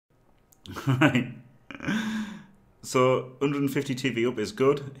Right. So 150 TV up is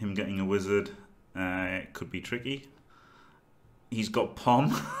good. Him getting a wizard could be tricky. He's got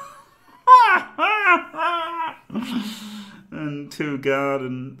Pom. And 2 guard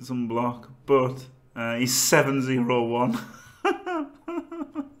and some block. But he's 701.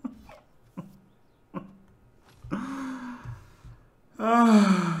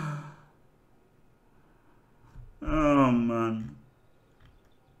 Oh man.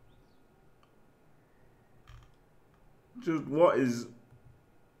 Just what is...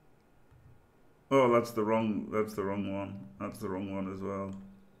 Oh, that's the wrong one. That's the wrong one as well.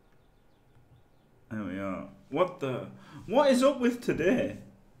 There we are. What is up with today?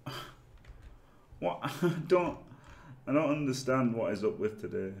 What I don't understand what is up with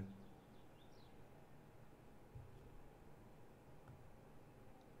today.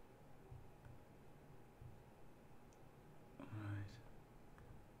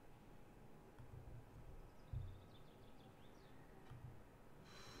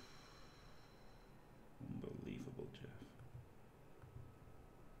 Unbelievable, Jeff.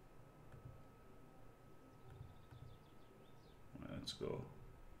 Right, let's go.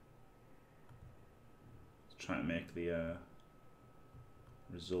 Let's try to make the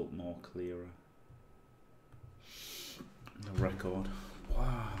result more clearer. The record.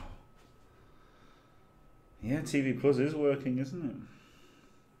 Wow. Yeah, TV Plus is working, isn't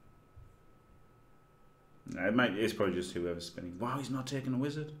it? It's probably just whoever's spinning. Wow, he's not taking a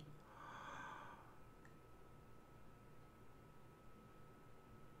wizard.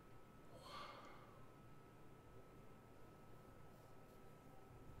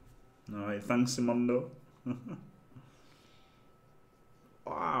 Alright, thanks, Simondo.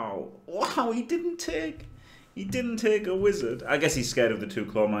 Wow. Wow, he didn't take a wizard. I guess he's scared of the 2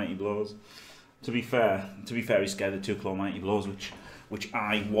 claw mighty blows. To be fair, he's scared of the 2 claw mighty blows, which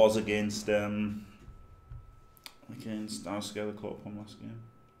I was against I was scared of the claw pom last game.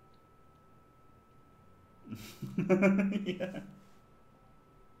 Yeah.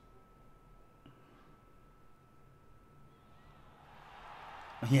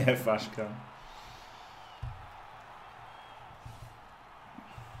 Yeah, Fashcam.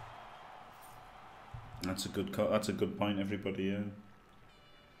 That's a good point, everybody. Yeah.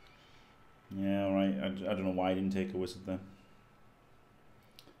 Yeah, all right. I don't know why I didn't take a wizard then.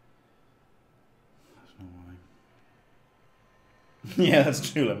 I don't know why. Yeah, that's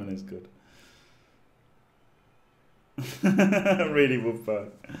true. Lemon is good. Really whoop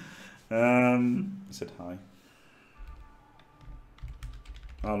back. I said hi.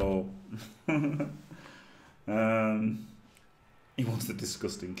 Hello. He wants the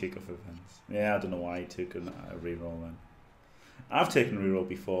disgusting kick-off events. Yeah, I don't know why he took a reroll then. I've taken a reroll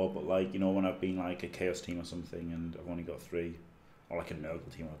before, but like, you know, when I've been like a chaos team or something and I've only got 3, or like a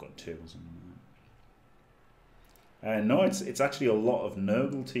Nurgle team, I've got 2 or something like that. No, it's actually a lot of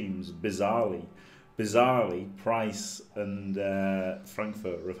Nurgle teams. Bizarrely, Price and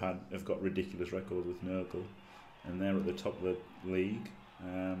Frankfurt have got ridiculous records with Nurgle, and they're at the top of the league.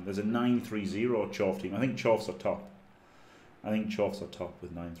 There's a 930 Chorf team. I think Chorfs are top.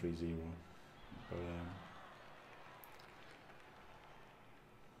 With 930. But,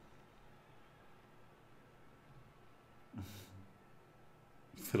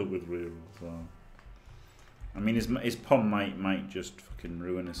 fill it with real as well. I mean, his pom might just fucking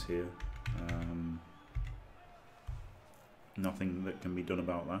ruin us here. Nothing that can be done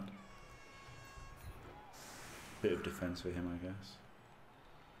about that. Bit of defense for him, I guess.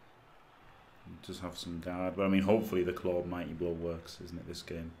 Just have some guard, but I mean, hopefully the claw mighty blow works, isn't it? This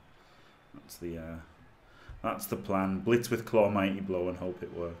game, that's the plan. Blitz with claw mighty blow and hope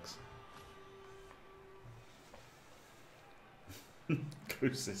it works.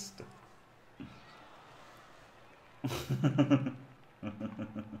 Crucister.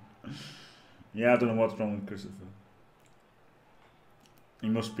 Yeah, I don't know what's wrong with Christopher. He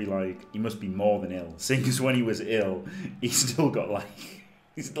must be more than ill. Seeing as when he was ill, he's still got like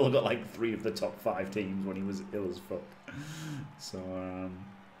 3 of the top 5 teams when he was ill as fuck. So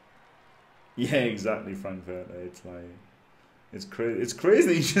yeah, exactly, Frankfurt. It's like it's crazy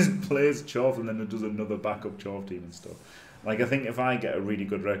that he just plays Chorf and then does another backup Chorf team and stuff. Like, I think if I get a really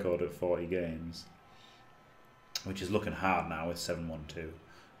good record at 40 games, which is looking hard now with 7-1-2,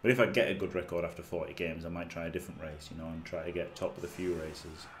 but if I get a good record after 40 games, I might try a different race, you know, and try to get top of the few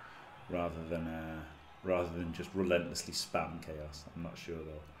races rather than just relentlessly spam chaos. I'm not sure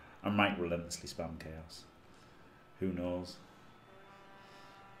though. I might relentlessly spam chaos. Who knows?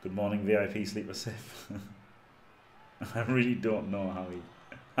 Good morning, VIP sleeper safe. I really don't know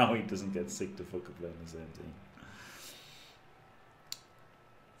how he doesn't get sick to fuck up playing the same team.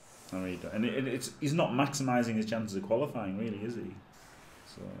 I really don't. And he's not maximising his chances of qualifying, really, is he?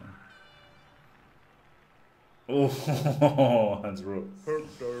 So. Oh, that's rough.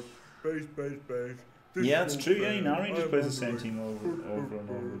 Base. Yeah, that's true. Yeah, Inari just plays the same team over and over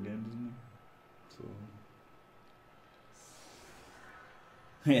again, doesn't he? So.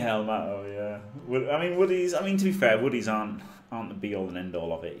 Yeah, Elmato, yeah. I mean, Woody's. I mean, to be fair, Woody's aren't the be all and end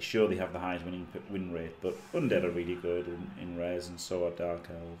all of it. Sure, they have the highest win rate, but Undead are really good in Res, and so are Dark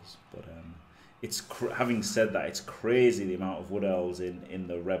Elves. But it's having said that, it's crazy the amount of Wood Elves in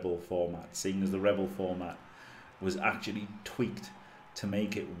the Rebel format. Seeing as the Rebel format was actually tweaked to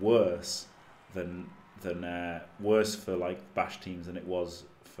make it worse than worse for like Bash teams than it was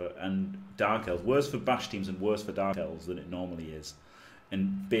for Dark Elves. Worse for Bash teams and worse for Dark Elves than it normally is.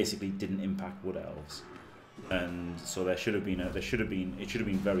 And basically didn't impact Wood Elves, and so it should have been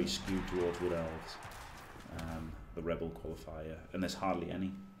very skewed towards Wood Elves, the Rebel qualifier, and there's hardly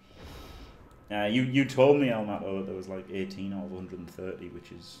any. You told me, Elmato, that there was like 18 out of 130,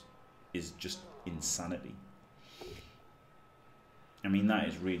 which is just insanity. I mean, that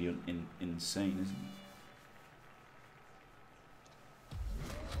is really insane, isn't it?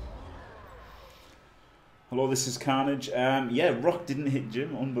 Hello, this is Carnage. Yeah, Rock didn't hit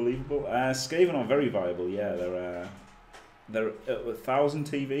Jim. Unbelievable. Skaven are very viable. Yeah, they're at 1,000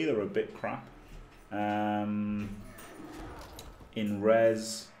 TV. They're a bit crap. In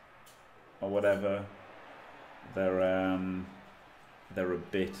Res or whatever, they're a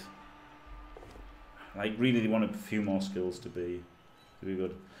bit like really. They want a few more skills to be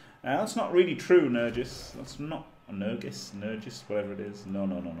good. That's not really true, Nergis. That's not Nergis, whatever it is. No.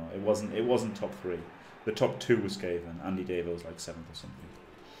 It wasn't top 3. The top 2 was Skaven. Andy Davo was like 7th or something.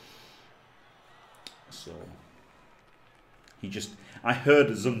 So I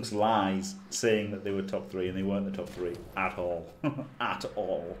heard Zunk's lies saying that they were top 3, and they weren't the top 3 at all. At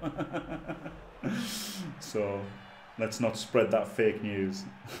all. So let's not spread that fake news.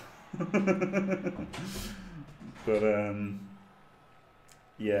 But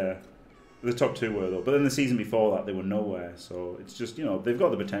yeah, the top 2 were though. But then the season before that, they were nowhere. So it's just, they've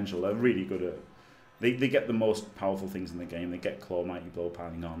got the potential. They're really good at. They get the most powerful things in the game. They get Claw, Mighty Blow,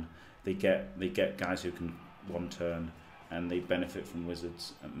 Piling On. They get guys who can one turn, and they benefit from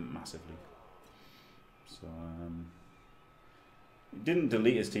Wizards massively. So he didn't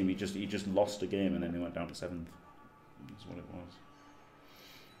delete his team. He just lost a game, and then they went down to 7th. That's what it was.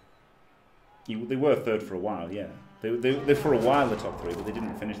 They were 3rd for a while. Yeah, they for a while the top 3, but they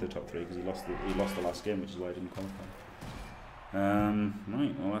didn't finish the top 3 because he lost the last game, which is why he didn't qualify.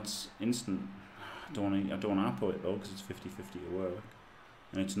 Right. Well, that's instant. I don't want to appo it though, because it's 50-50 to work,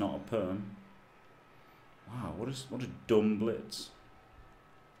 and it's not a perm. Wow, what a dumb blitz.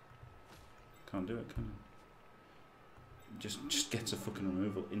 Can't do it, can I? Just gets a fucking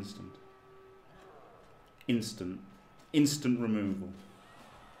removal instant. Instant removal.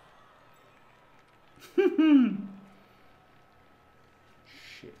 Shit.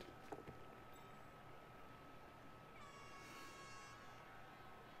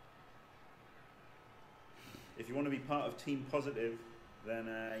 If you want to be part of Team Positive, then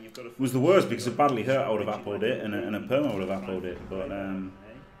you've got to. It was the worst because if badly hurt, I would have appoed it, and a perm I would have appoed it, but I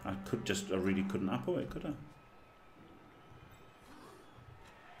really couldn't appo it, could I?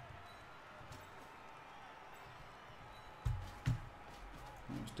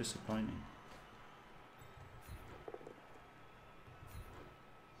 That was disappointing.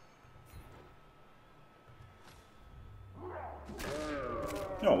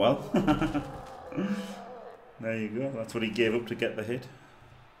 Oh well. There you go. That's what he gave up to get the hit.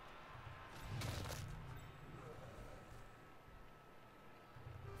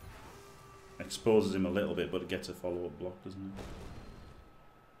 Exposes him a little bit, but it gets a follow-up block, doesn't it?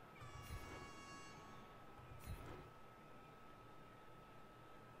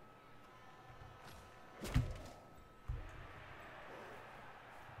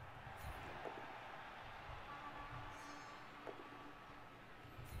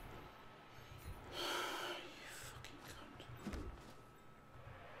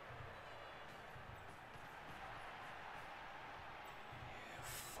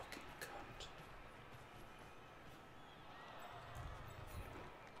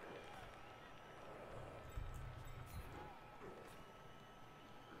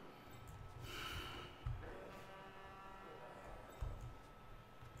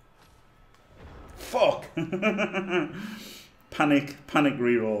 Fuck! Panic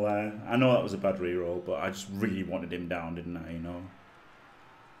reroll there. I know that was a bad reroll, but I just really wanted him down, didn't I, No,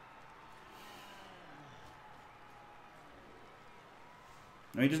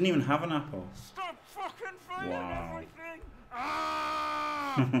 he doesn't even have an apple. Stop fucking fighting wow. everything! Ah!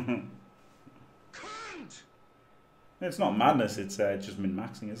 It's not madness, it's just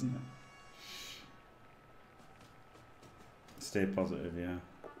min-maxing, isn't it? Stay positive, yeah.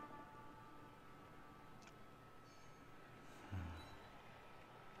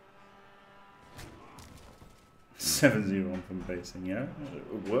 7-0 from basing, yeah?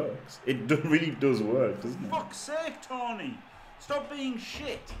 It works. It really does work, doesn't it? Fuck's sake, Tony! Stop being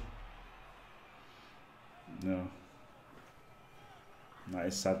shit! No. That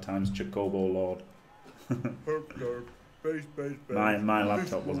is sad times, Jacobo Lord. My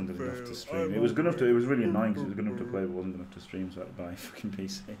laptop wasn't good enough to stream. It was good enough to. It was really annoying because it was good enough to play, but wasn't good enough to stream. So I had to buy a fucking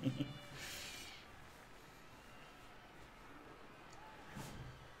PC.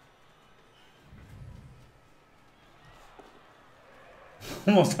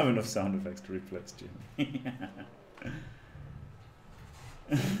 Almost have enough sound effects to replace Jimmy.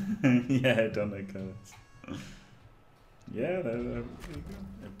 Yeah, don't know colours. Yeah,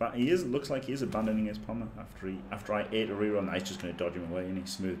 he is. Looks like he is abandoning his pommer after I ate a rerun. He's just going to dodge him away, and he's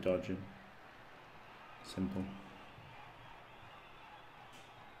smooth dodging. Simple.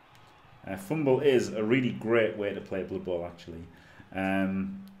 Fumble is a really great way to play Blood Bowl. Actually,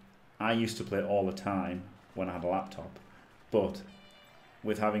 I used to play it all the time when I had a laptop, but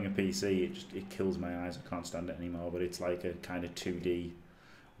with having a PC, it kills my eyes. I can't stand it anymore. But it's like a kind of 2D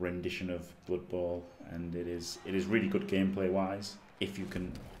rendition of Blood Bowl, and it is really good gameplay wise. If you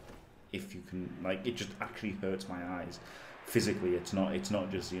can like, it just actually hurts my eyes physically. It's not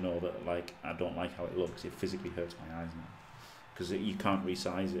just, you know, that like I don't like how it looks. It physically hurts my eyes now because you can't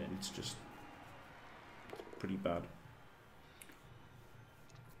resize it, and it's just pretty bad.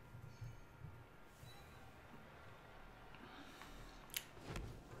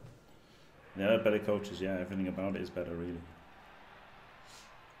 Yeah, better coaches. Yeah, everything about it is better, really.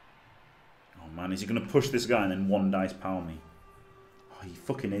 Oh man, is he going to push this guy and then one dice power me? Oh, he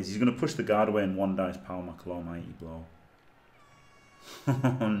fucking is. He's going to push the guard away and one dice power my claw mighty blow.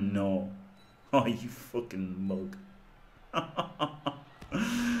 Oh no. Oh, you fucking mug. Oh,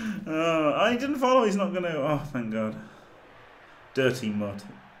 I didn't follow. He's not going to... Oh, thank God. Dirty mutt.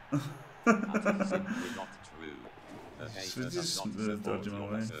 That is simply not true. The hater does not dodge him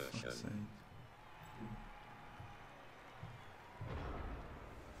support away. your assertion.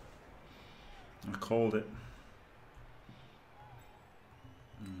 I called it.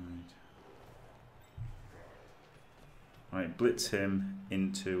 Right, blitz him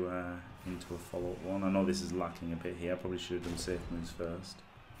into a follow-up one. I know this is lacking a bit here. I probably should have done safe moves first,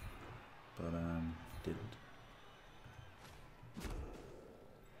 but didn't.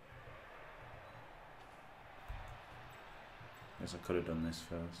 Guess I could have done this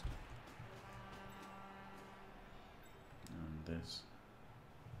first. And this.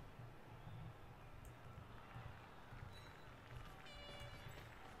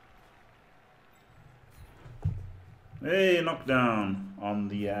 Hey, knockdown on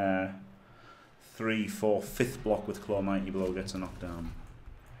the 3, 4, 5th block with Claw Mighty Blow gets a knockdown.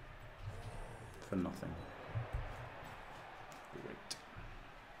 For nothing. Great.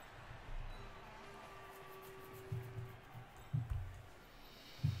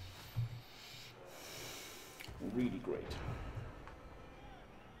 Really great.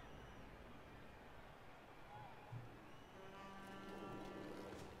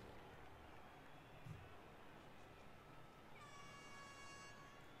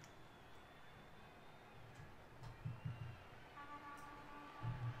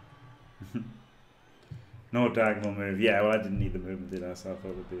 No diagonal move. Yeah, well, I didn't need the movement, did I? So I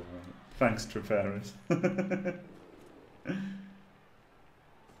thought it would be alright. Thanks, Treperis.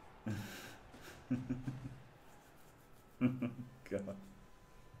 God.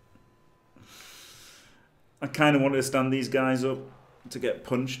 I kind of wanted to stand these guys up to get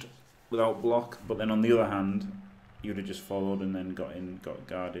punched without block, but then on the other hand, you'd have just followed and then got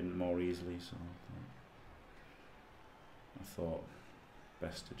guard in more easily. So I thought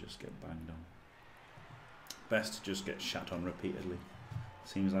best to just get banged on. Best to just get shat on repeatedly.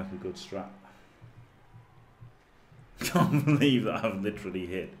 Seems like a good strat. Can't believe that I've literally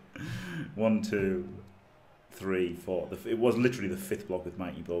hit 1, 2, 3, 4. It was literally the 5th block with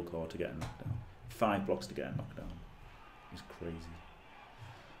Mighty Blow Claw to get a knockdown. 5 blocks to get a knockdown. It's crazy.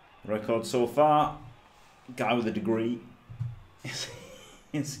 Record so far. Guy with a degree is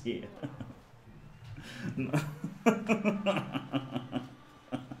here.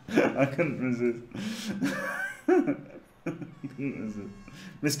 I couldn't resist.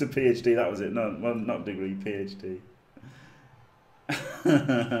 Mr. PhD, that was it. No, well, not degree, PhD.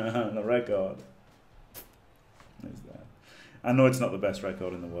 The record. There's that. I know it's not the best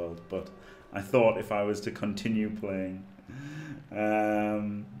record in the world, but I thought if I was to continue playing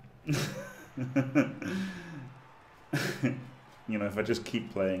You know, if I just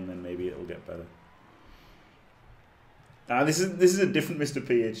keep playing, then maybe it'll get better. This is a different Mr.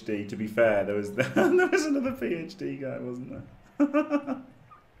 PhD. To be fair, there was another PhD guy, wasn't there?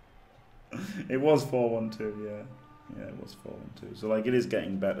 It was 412, yeah, it was 412. So like, it is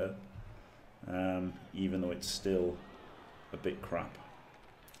getting better, even though it's still a bit crap.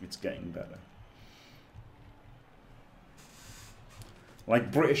 It's getting better.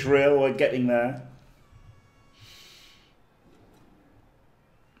 Like British Rail, we're getting there.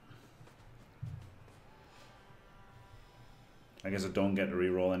 I guess I don't get to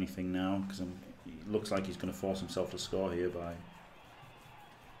re-roll anything now because it looks like he's going to force himself to score here by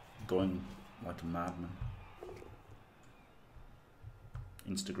going like a madman.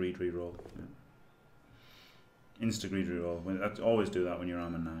 Insta-greed re-roll. Yeah. Insta-greed re-roll. I always do that when you're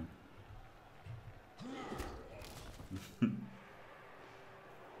armor 9.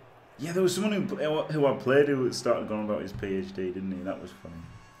 Yeah, there was someone who I played who started going about his PhD, didn't he? That was funny.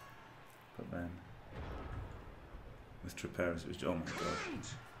 But then with Treperis, it was just, oh my god.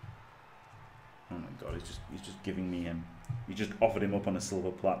 Oh my god, he's just giving me him. He just offered him up on a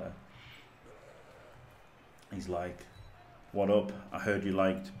silver platter. He's like, what up? I heard you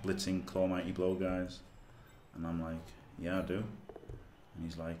liked blitzing Claw Mighty Blow guys. And I'm like, yeah, I do. And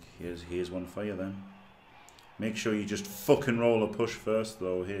he's like, here's one for you then. Make sure you just fucking roll a push first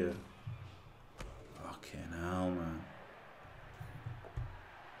though here. Fucking hell, man.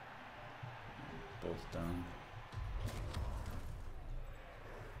 Both down.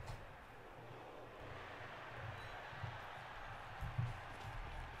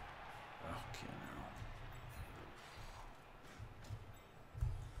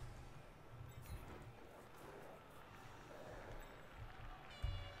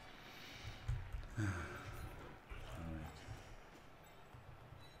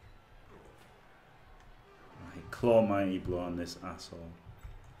 Claw Mighty Blow on this asshole.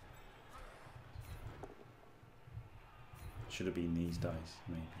 Should have been these dice,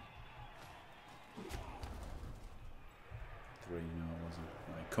 maybe. 3, no it wasn't.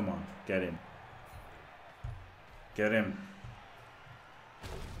 Right, come on, get him. Get him.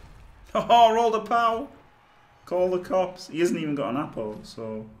 Oh, roll the pow! Call the cops. He hasn't even got an apple,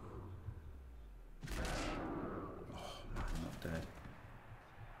 so... Oh man, not dead.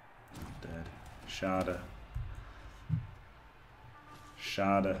 Not dead. Sharda.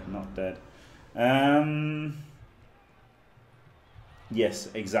 Sharda, not dead. Yes,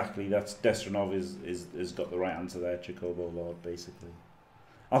 exactly. That's Destronov is got the right answer there. Chocobo Lord, basically.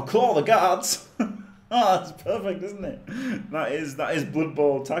 I'll claw the guards. Oh, that's perfect, isn't it? That is Blood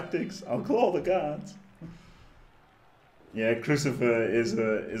Bowl tactics. I'll claw the guards. Yeah, Crucifer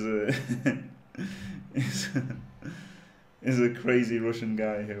is a crazy Russian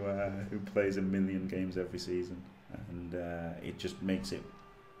guy who plays 1 million games every season. And it just makes it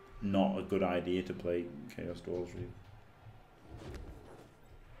not a good idea to play Chaos Dwarves, really.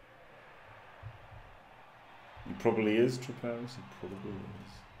 He probably is, Treperis. He probably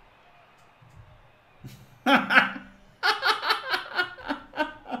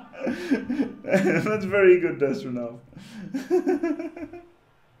is. That's very good, Destronov.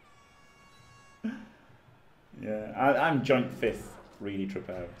 Yeah, I'm joint 5th, really,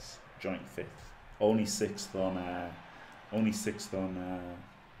 Treperis. Joint 5th. Only 6th on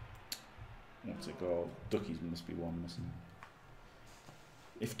what's it called? Duckies must be 1, mustn't it?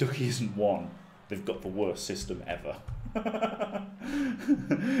 If Ducky isn't 1, they've got the worst system ever.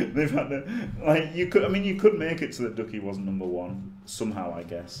 They've had to, like, you could make it so that Ducky wasn't number 1 somehow, I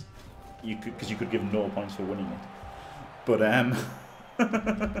guess. You could, because you could give 0 points for winning it. But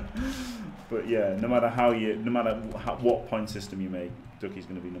but yeah, no matter what point system you make, Ducky's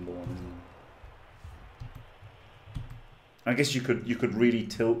going to be number 1, isn't it? I guess you could really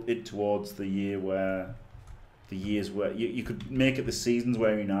tilt it towards the years where you could make it the seasons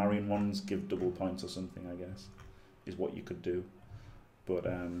where Inarian ones give double points or something, I guess, is what you could do. But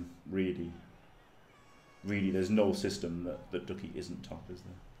really there's no system that Ducky isn't top, is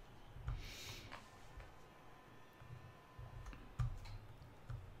there?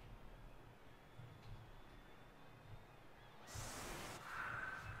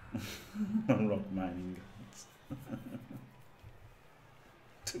 Rock mining gods.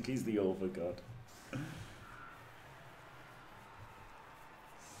 Ducky's the overgod.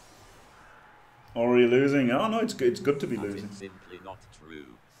 Or are you losing? Oh no, it's good. It's good to be losing. It's simply not true.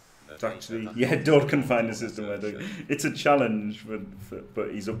 It's actually, yeah, Dord can find a system where it's a challenge,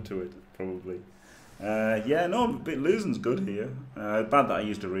 but he's up to it probably. Yeah, no, but losing's good here. Bad that I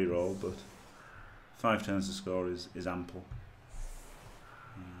used to reroll, but 5 turns to score is ample.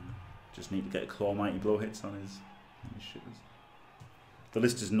 Just need to get Claw Mighty Blow hits on his shitters. The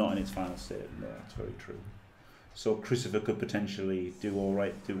list is not in its final state. No, that's very true. So Christopher could potentially do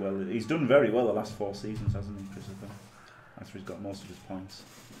alright, do well. He's done very well the last 4 seasons, hasn't he, Christopher? After he's got most of his points.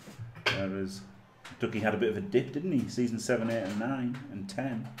 Whereas Ducky had a bit of a dip, didn't he? Season 7, 8 and 9 and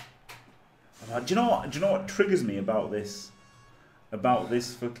 10. Do you know what triggers me about this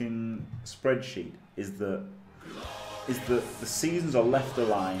fucking spreadsheet is that the seasons are left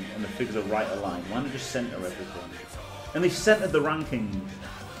aligned and the figures are right aligned. Why don't they just centre everything? And they've centred the ranking.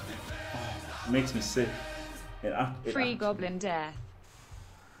 Oh, it makes me sick. Free Goblin Death.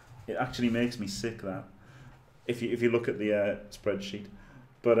 It actually makes me sick, that. If you look at the spreadsheet.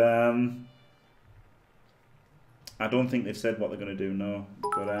 But I don't think they've said what they're going to do, no.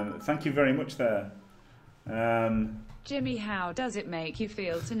 But thank you very much there. Jimmy, how does it make you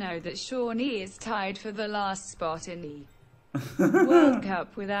feel to know that Shawnee is tied for the last spot in the World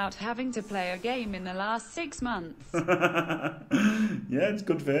Cup without having to play a game in the last 6 months? Yeah, it's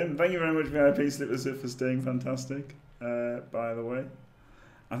good for him. Thank you very much, VIP Slippers, for staying fantastic, by the way.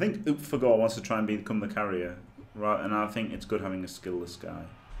 I think Oopfagor wants to try and become the carrier, right? And I think it's good having a skillless guy.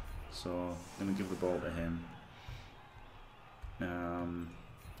 So I'm going to give the ball to him.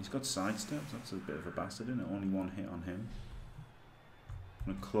 He's got sidesteps. That's a bit of a bastard, isn't it? Only 1 hit on him.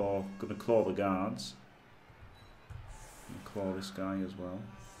 Gonna claw the guards. Gonna claw this guy as well.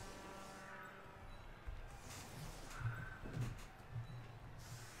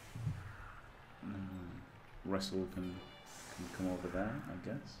 Wrestle can come over there, I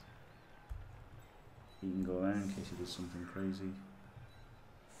guess. He can go there in case he does something crazy.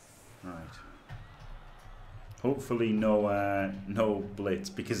 Right. Hopefully no blitz,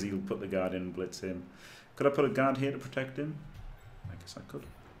 because he'll put the guard in and blitz him. Could I put a guard here to protect him? I guess I could.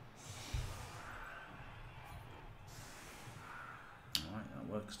 Alright, that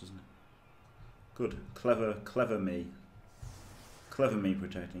works, doesn't it? Good. Clever me. Clever me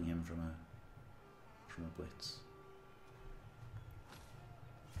protecting him from a blitz.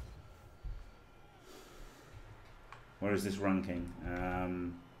 Where is this ranking?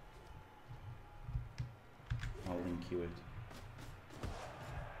 I'll link you it.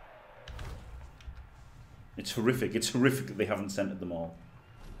 It's horrific. It's horrific that they haven't centered them all.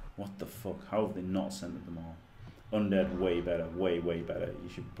 What the fuck? How have they not centered them all? Undead, way better. Way better. You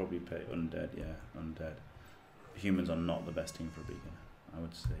should probably play Undead. Yeah, Undead. Humans are not the best team for a beginner. I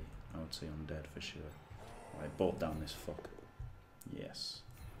would say Undead for sure. Right, bolt down this fuck. Yes.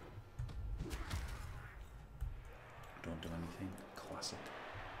 Don't do anything. Classic.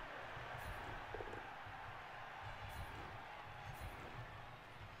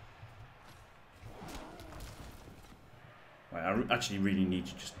 Right, I actually really need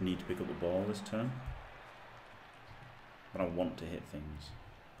to pick up the ball this turn. But I want to hit things.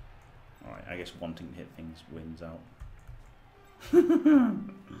 Alright, I guess wanting to hit things wins out.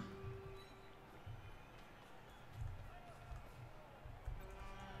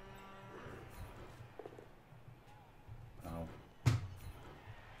 Ow.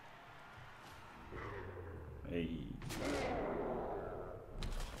 Hey.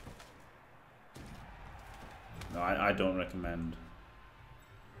 No, I don't recommend.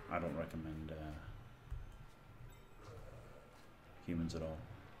 Humans at all.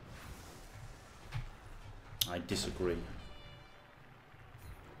 I disagree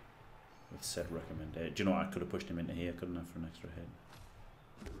with said recommendation. Do you know what? I could have pushed him into here, couldn't I, for an extra hit?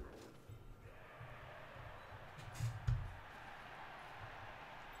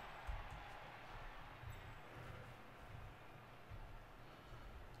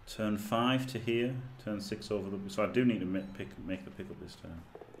 Turn 5 to here, turn 6 over the... So I do need to make the pick up this turn.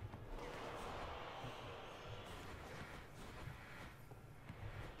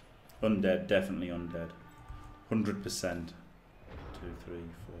 Undead, definitely undead. 100%. 2, 3, 4,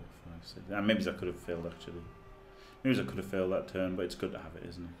 5, 6. And maybe I could have failed actually. Maybe I could have failed that turn, but it's good to have it,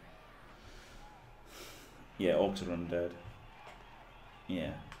 isn't it? Yeah, Orcs are undead.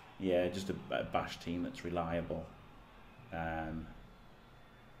 Yeah. Yeah, just a bash team that's reliable. I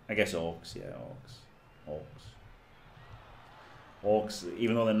guess Orcs, yeah, Orcs,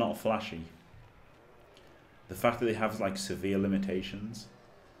 even though they're not flashy, the fact that they have like severe limitations,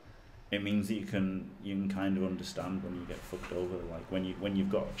 it means that you can kind of understand when you get fucked over, like when you've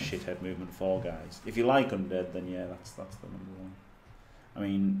got shithead movement 4 guys. If you like undead, then yeah, that's the number one. I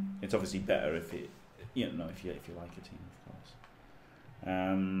mean, it's obviously better if it, if you like a team, of course.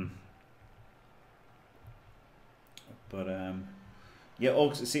 Yeah,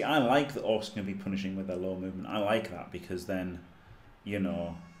 Orcs. See, I like that Orcs can be punishing with their low movement. I like that because then, you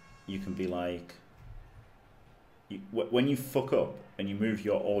can be like, when you fuck up and you move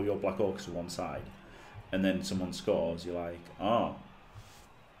all your Black Orcs to one side, and then someone scores, you're like, oh,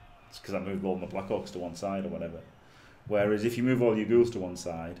 it's because I moved all my Black Orcs to one side or whatever. Whereas if you move all your ghouls to one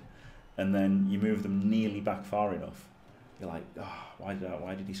side, and then you move them nearly back far enough, you're like, oh, why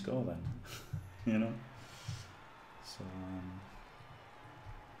did he score then? You know. So.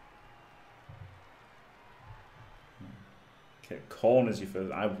 Khorne is your first.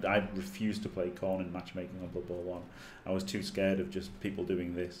 I refused to play Khorne in matchmaking on Blood Bowl 1. I was too scared of just people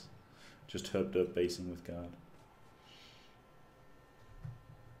doing this. Just herb dirt basing with guard.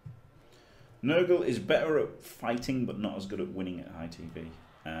 Nurgle is better at fighting but not as good at winning at high TV.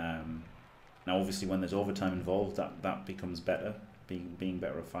 Now obviously when there's overtime involved that becomes better. Being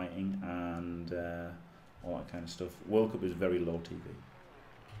better at fighting and all that kind of stuff. World Cup is very low TV.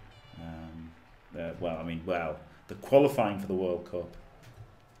 The qualifying for the World Cup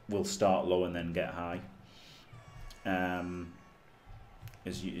will start low and then get high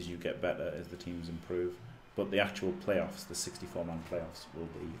as you get better, as the teams improve. But the actual playoffs, the 64-man playoffs, will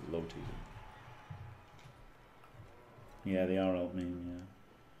be low TV. Yeah, they are opening.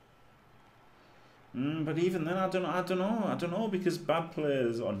 Yeah. But even then, I don't know because bad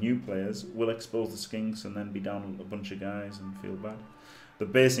players or new players will expose the skinks and then be down a bunch of guys and feel bad. The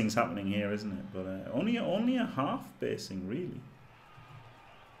basing's happening here, isn't it? But only a half basing, really.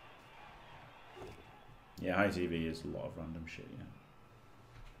 Yeah, high TV is a lot of random shit.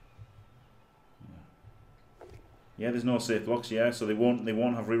 Yeah, there's no safe blocks. Yeah, so they won't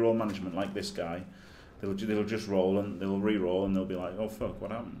have reroll management like this guy. They'll just roll and they'll re-roll and they'll be like, oh fuck, what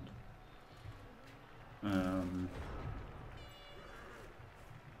happened?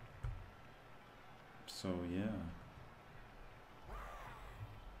 So yeah.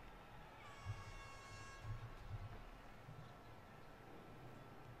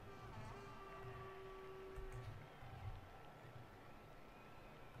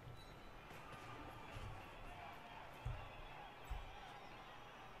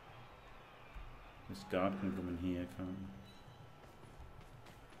 This guard can come in here, can't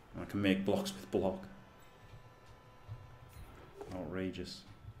I? I can make blocks with block. Outrageous.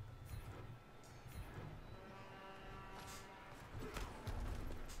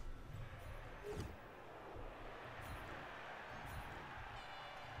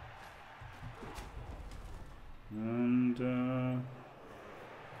 And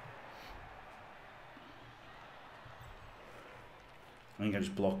I think I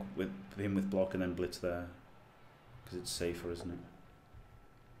just block with him with block and then blitz there because it's safer, isn't it?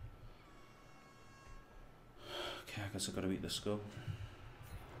 Okay, I guess I've got to eat the skull.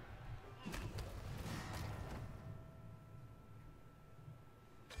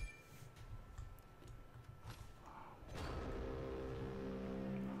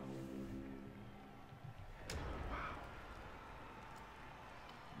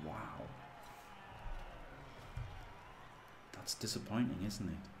 Wow. That's disappointing, isn't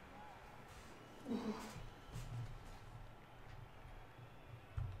it?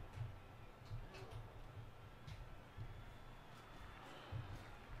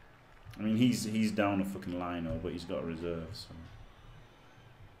 I mean, he's down a fucking lino, but he's got a reserve, so.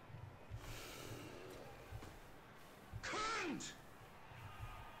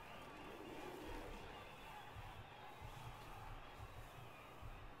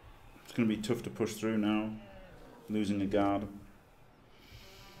 It's going to be tough to push through now, losing a guard.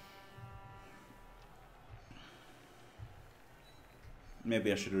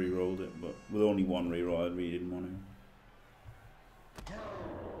 Maybe I should have re-rolled it, but with only one re-roll, I really didn't want to.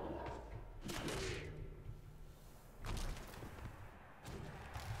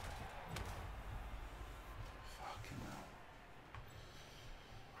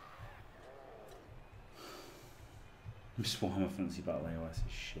 This Warhammer Fantasy Battle AOS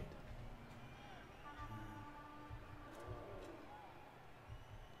is shit.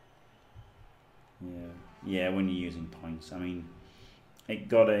 Yeah, when you're using points. I mean, it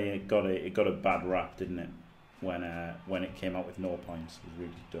got a bad rap, didn't it? When it came out with no points, it was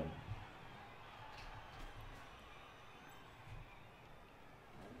really dumb.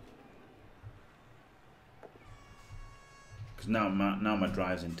 Because now my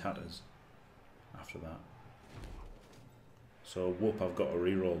drive's in tatters. After that. So whoop, I've got a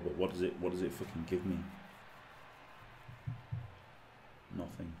reroll, but what does it fucking give me?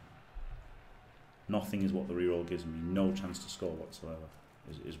 Nothing. Nothing is what the reroll gives me. No chance to score whatsoever.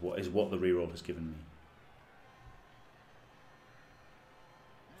 Is what the reroll has given me.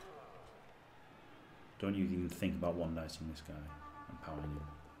 Don't you even think about one dicing this guy and powering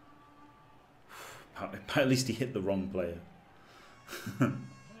him. At least he hit the wrong player.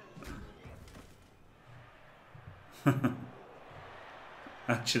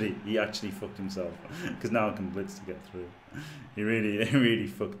 Actually, he actually fucked himself because now I can blitz to get through. He really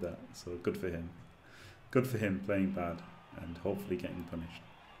fucked that. So good for him. Good for him playing bad and hopefully getting punished.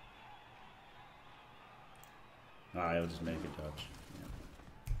 I'll just make a dodge.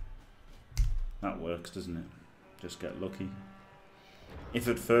 Yeah. That works, doesn't it? Just get lucky. If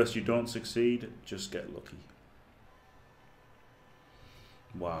at first you don't succeed, just get lucky.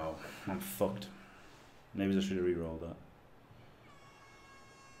 Wow, I'm fucked. Maybe I should have re-rolled that.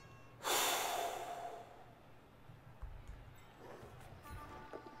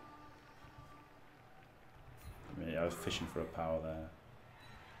 I was fishing for a power there.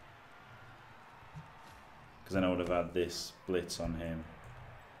 Because then I would have had this blitz on him.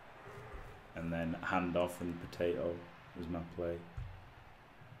 And then handoff and potato was my play.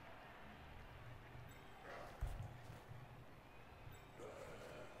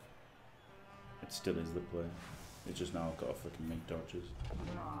 It still is the play. It's just now I've got to fucking make dodges.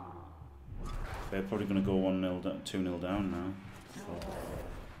 They're probably going to go 1-0, 2-0 down now. So.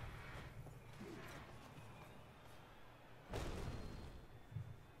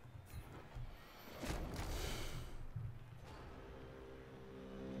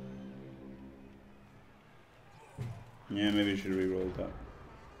 Yeah, maybe I should have re-rolled that.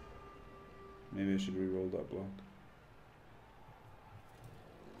 Maybe I should re-roll that block.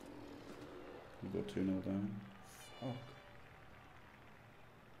 We got 2-0 down. Fuck.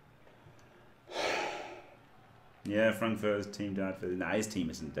 Yeah, Frankfurt's team died for... Nah, his team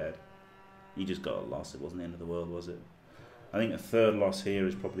isn't dead. He just got a loss. It wasn't the end of the world, was it? I think a third loss here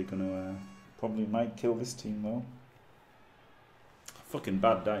is probably going to... probably might kill this team, though. Fucking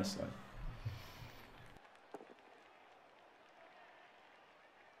bad dice, like.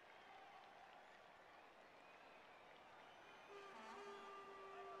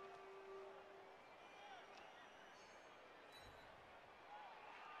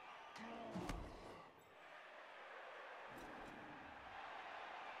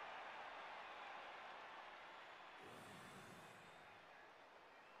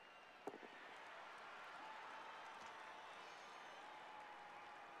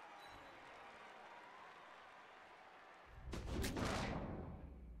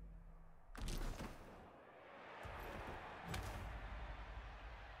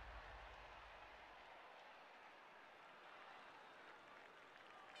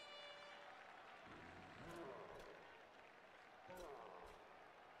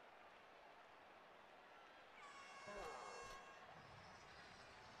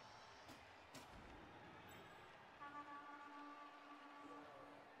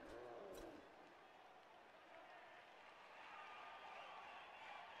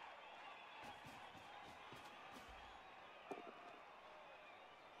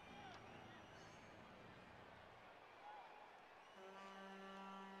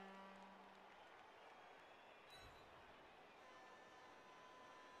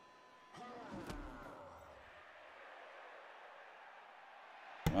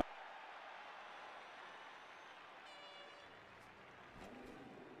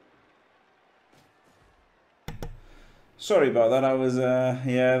 Sorry about that. I was,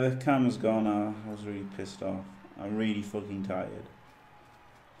 yeah, the cam was gone. I was really pissed off. I'm really fucking tired.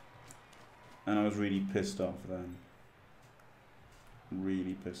 And I was really pissed off then.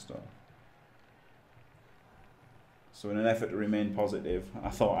 Really pissed off. So in an effort to remain positive, I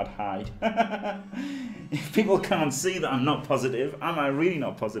thought I'd hide. If people can't see that I'm not positive, am I really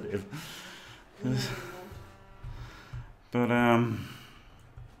not positive? But,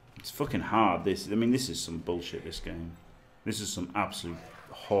 it's fucking hard, this. I mean, this is some bullshit, this game. This is some absolute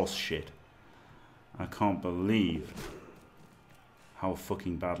horse shit. I can't believe how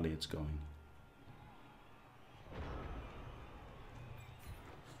fucking badly it's going.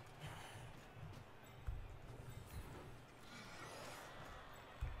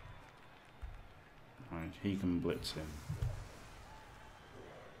 Right, he can blitz him.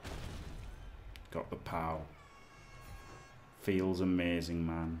 Got the pow. Feels amazing,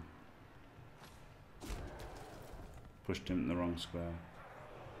 man. Pushed him in the wrong square.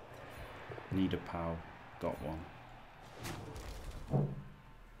 Need a pow. Got one.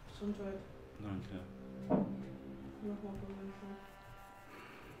 Danke.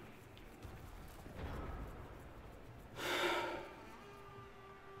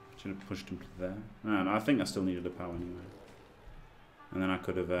 Should have pushed him to there. No, I think I still needed a pow anyway. And then I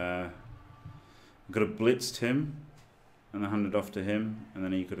could have blitzed him. And I handed off to him, and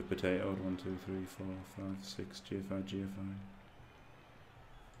then he could have potatoed 1, 2, 3, 4, 5, 6, GFI, GFI.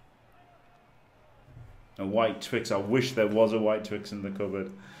 A white Twix. I wish there was a white Twix in the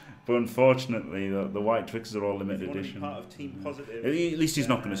cupboard. But unfortunately, the white Twixes are all limited edition. Part of Team Positive. At least he's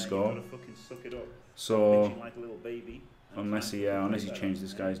not going to score. You've got to fucking suck it up. So Like a little baby. unless he changed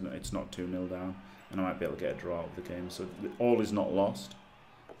this guy's, it's not 2-0 down, and I might be able to get a draw out of the game. So all is not lost,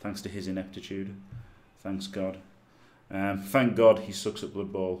 thanks to his ineptitude. Thanks God. Thank God he sucks at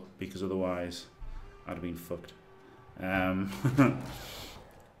Blood Bowl, because otherwise I'd have been fucked.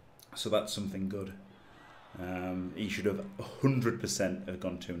 So that's something good. He should have 100% have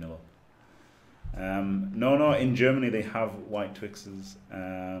gone 2-0 up. No, in Germany they have white Twixes,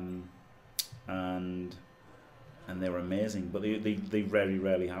 and they're amazing, but they very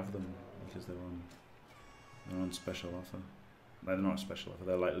rarely have them because they're on special offer. They're not a special offer,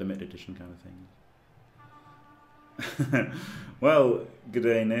 they're like limited edition kind of things. Well, good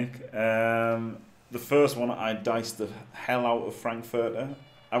day, Nick. The first one, I diced the hell out of Frankfurter.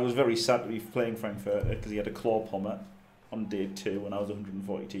 I was very sad to be playing Frankfurter because he had a claw pommer on day 2 when I was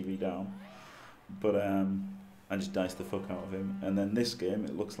 140 TV down. But I just diced the fuck out of him. And then this game,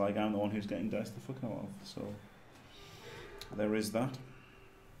 it looks like I'm the one who's getting diced the fuck out of. So there is that.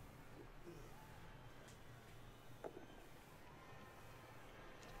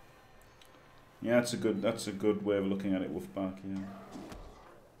 Yeah, that's a good way of looking at it, Wolfback, yeah.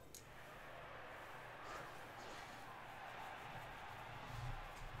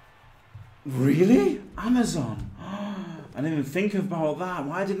 Really? Amazon? I didn't even think about that.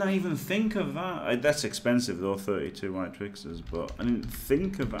 Why didn't I even think of that? That's expensive though, 32 white Twixes, but I didn't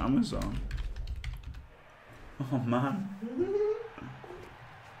think of Amazon. Oh man.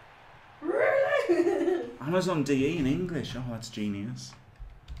 Really? Amazon DE in English. Oh, that's genius.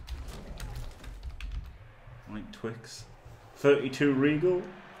 White Twix. 32 Regal.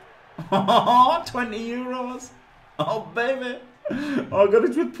 Oh, 20 euros. Oh, baby. Oh god,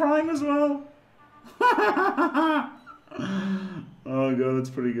 it's with Prime as well. Oh god, that's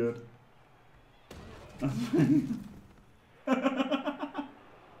pretty good.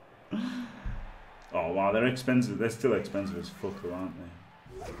 Oh wow, they're expensive. They're still expensive as fuck, though, aren't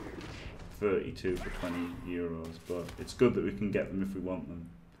they? 32 for 20 euros, but it's good that we can get them if we want them.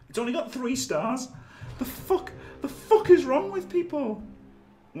 It's only got 3 stars. The fuck is wrong with people?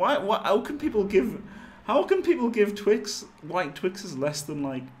 Why? How can people give Twix, white Twixes less than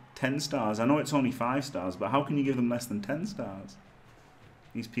like 10 stars? I know it's only 5 stars, but how can you give them less than 10 stars?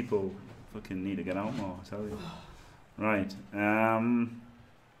 These people fucking need to get out more, I tell you. Right.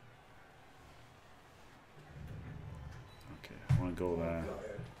 Okay, I want to go there.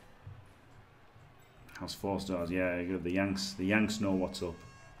 House 4 stars, yeah, good. The Yanks know what's up.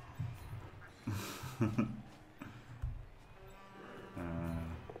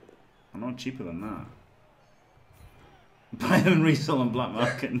 I'm not cheaper than that. Buy them and resell on black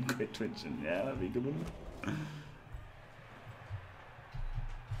market and quit twitching. Yeah, that'd be a good one.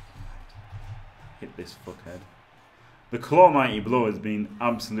 Hit this fuckhead. The Claw Mighty Blow has been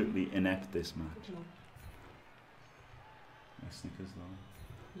absolutely inept this match. No Snickers though.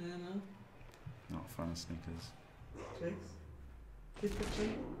 Yeah, no. Not a fan of Snickers. Twix? Kids for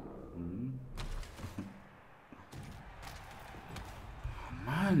cheap? Mm. Oh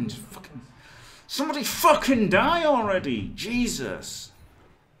man, just fucking... Somebody fucking die already! Jesus!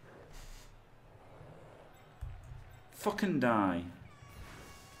 Fucking die.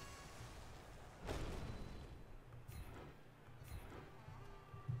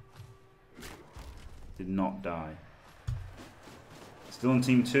 Did not die. Still on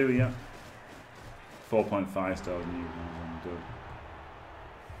team 2, yeah. 4.5 stars new. Good.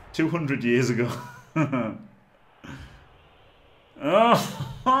 200 years ago.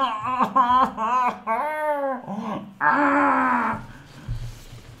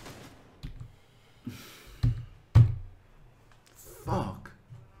 Fuck.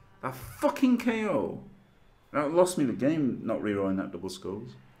 That fucking KO. That lost me the game, not rerolling that double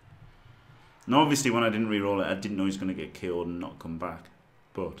skulls. And obviously when I didn't reroll it, I didn't know he was going to get killed and not come back.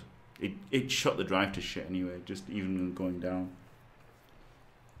 But it shot the drive to shit anyway, just even going down.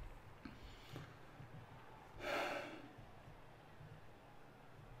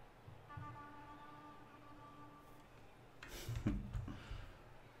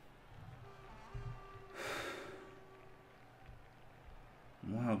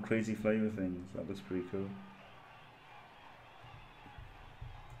 Wow, crazy flavor things. That looks pretty cool.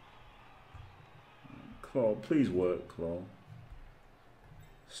 Claw, please work, Claw.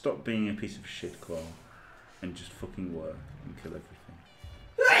 Stop being a piece of shit, Claw. And just fucking work and kill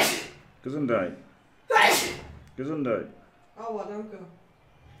everything. Gesundheit. Gesundheit. Oh, what? Don't go.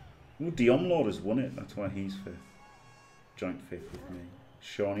 Oh, Dion Lord has won it. That's why he's 5th. Joint 5th with me.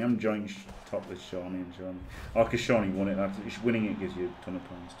 Shawnee. I'm joint top with Shawnee and Shawnee. Oh, because Shawnee won it. Winning it gives you a ton of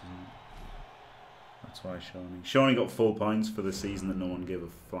points, doesn't it? That's why Shawnee. Shawnee got full points for the season that no one gave a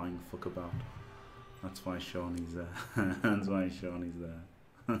flying fuck about. That's why Shawnee's there. That's why Shawnee's there.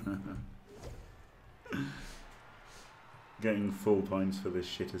 Getting full points for this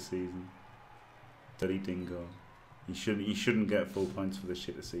shitter season. Dirty dingo. You shouldn't get full points for this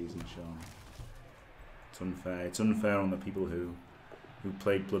shitter season, Shawnee. It's unfair. It's unfair on the people who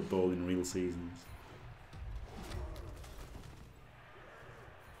played Blood Bowl in real seasons.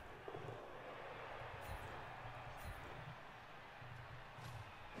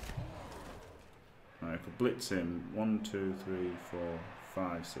 Right, if I blitz him, 1, 2, 3, 4,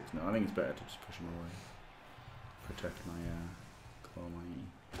 5, 6. No, I think it's better to just push him away. Protect my claw mighty.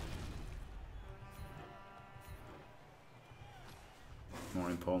 More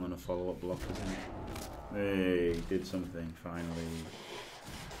important than a follow-up block, isn't it? Hey, did something finally.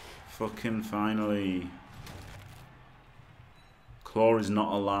 Fucking finally. Claw is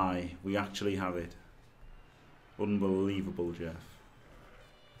not a lie. We actually have it. Unbelievable, Jeff.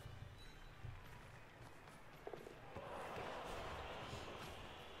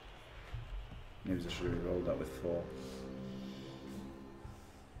 Maybe I should have rolled that with 4.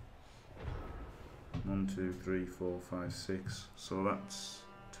 1, 2, 3, 4, 5, 6. So that's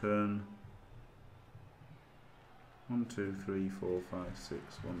turn 1, 2, 3, 4, 5, 6.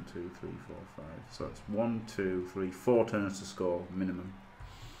 1, 2, 3, 4, 5. So that's 1, 2, 3, 4 turns to score minimum.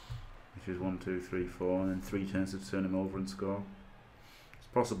 Which is 1, 2, 3, 4, and then 3 turns to turn him over and score. It's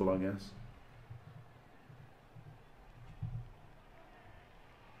possible, I guess.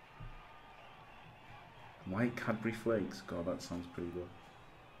 White Cadbury Flakes. God, that sounds pretty good.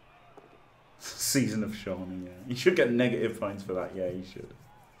 Season of Shawnee, yeah. You should get negative points for that, yeah, you should.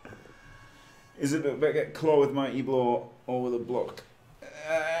 Is it better get Claw with Mighty Blow or with a block?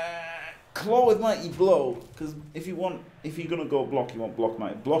 Claw with Mighty Blow, because if you're gonna go block, you want block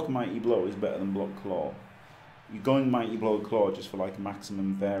Mighty Blow is better than block Claw. You're going Mighty Blow Claw just for like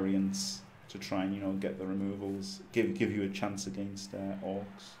maximum variance to try and, you know, get the removals, give you a chance against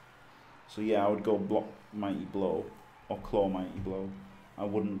Orcs. So yeah, I would go block Mighty Blow or Claw Mighty Blow. I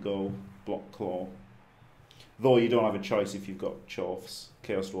wouldn't go block Claw. Though you don't have a choice if you've got Chorfs,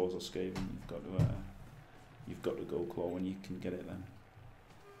 Chaos Dwarves or Skaven. You've got to go Claw when you can get it then.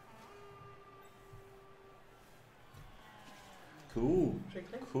 Cool.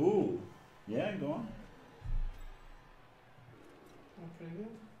 Cool. Yeah, go on. Pretty good.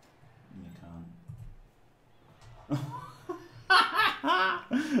 You can't.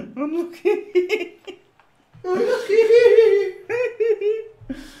 Unlucky.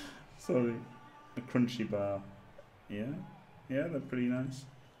 Sorry. A crunchy bar. Yeah. Yeah, they're pretty nice.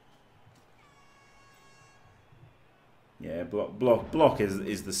 Yeah, block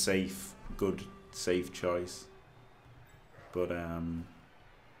is the safe choice. But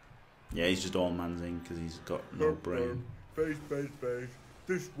yeah, he's just all manzing because he's got no brain. Face.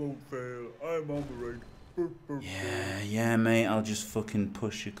 This won't fail. I'm on the ring. Yeah, mate. I'll just fucking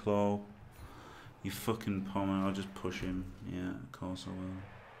push your claw. You fucking pommer. I'll just push him. Yeah, of course I will.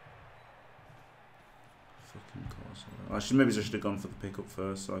 Fucking course I will. Actually, maybe I should have gone for the pickup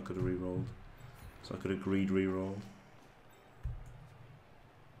first, so I could have re-rolled. So I could have agreed re-roll.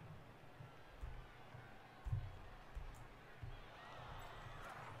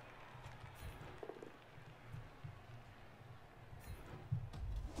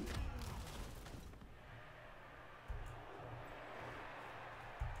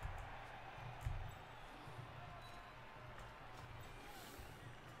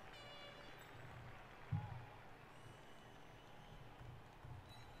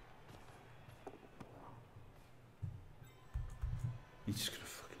 He's just gonna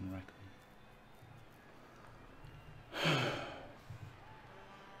fucking wreck me.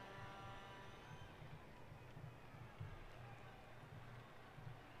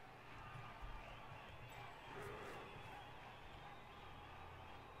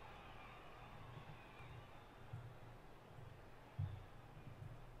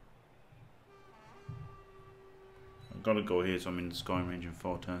 I've got to go here, so I'm in the scoring range in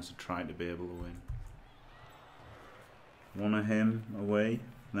 4 turns to try to be able to win. One of him away,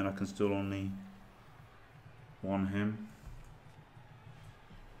 and then I can still only one him.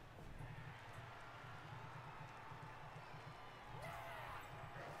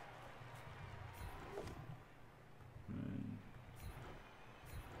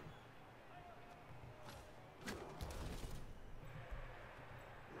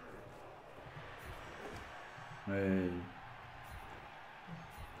 Hey.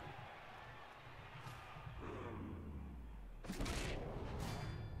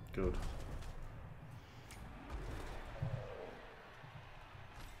 Good.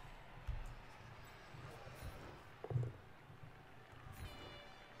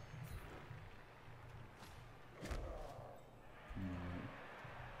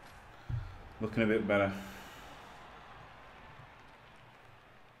 Looking a bit better.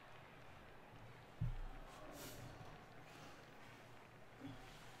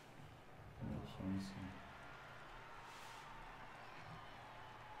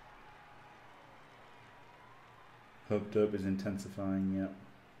 Hub dub is intensifying, yeah,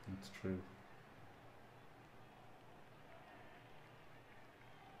 that's true.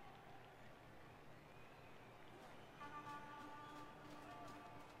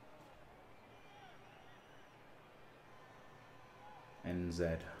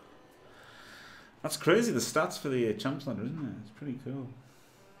 NZ. That's crazy, the stats for the Champs Ladder, isn't it? It's pretty cool.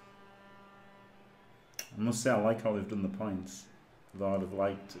 I must say I like how they've done the points. Though I'd have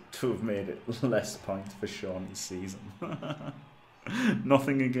liked to have made it less points for Shawnee this season.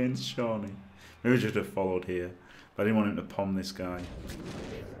 Nothing against Shawnee. Maybe I should have followed here. But I didn't want him to palm this guy.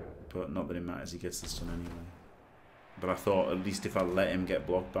 But not that it matters, he gets this done anyway. But I thought at least if I let him get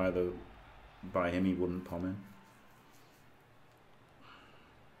blocked by him, he wouldn't palm him.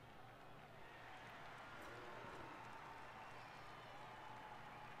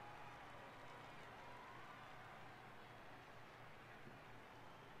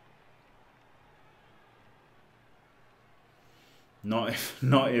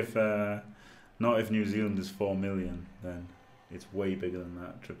 Not if New Zealand is 4 million, then it's way bigger than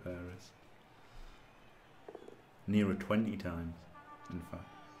that. Tripper is nearer 20 times, in fact.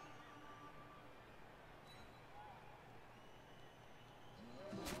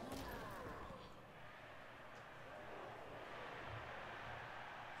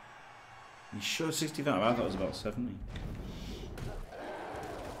 You sure 65? I thought it was about 70.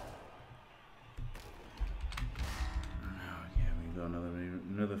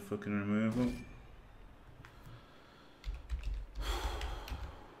 Another fucking removal.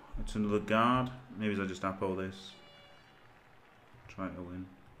 It's another guard. Maybe I just apple this. Try to win.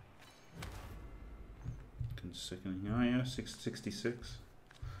 Sickening. Oh yeah, 666.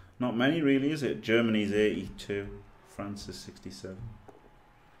 Not many really, is it? Germany's 82. France is 67.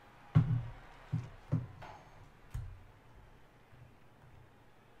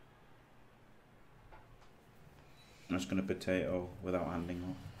 I'm just going to potato without handing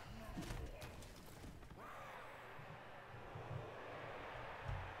off.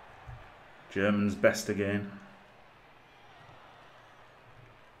 German's best again.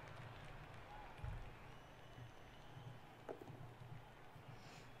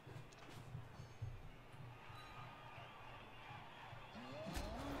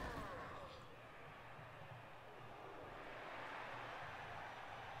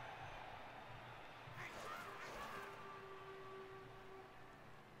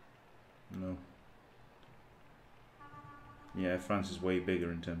 No. Yeah, France is way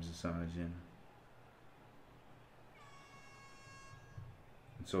bigger in terms of size, yeah.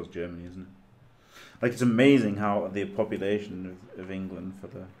 And so is Germany, isn't it? Like, it's amazing how the population of England for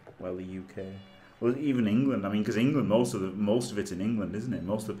the, well, the UK. Well, even England, I mean, because England, most of it's in England, isn't it?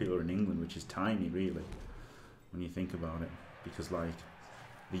 Most of the people are in England, which is tiny, really, when you think about it. Because, like,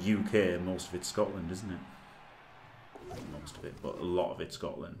 the UK, most of it's Scotland, isn't it? Not most of it, but a lot of it's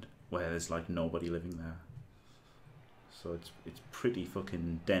Scotland, where there's, like, nobody living there. So it's pretty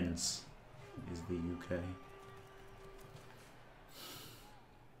fucking dense, is the UK.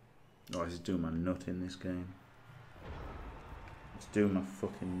 Oh, this is doing my nut in this game. It's doing my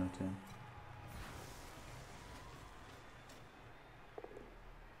fucking nut in.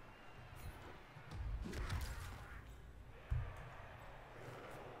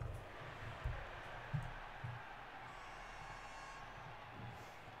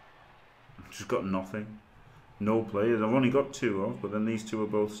 Just got nothing. No players. I've only got 2 off, but then these 2 are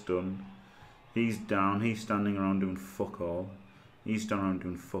both stunned. He's down. He's standing around doing fuck all. He's standing around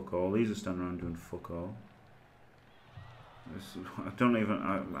doing fuck all. These are standing around doing fuck all. I don't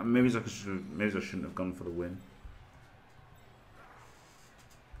even. Maybe I shouldn't have gone for the win.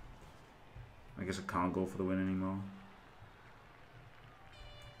 I guess I can't go for the win anymore.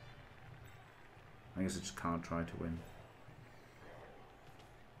 I guess I just can't try to win.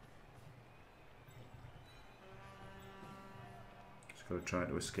 Just gotta try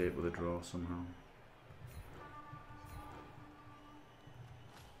to escape with a draw somehow.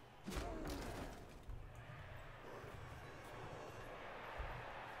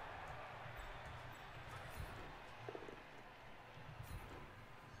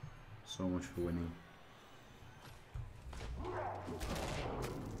 So much for winning.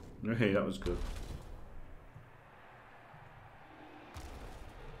 Hey, that was good.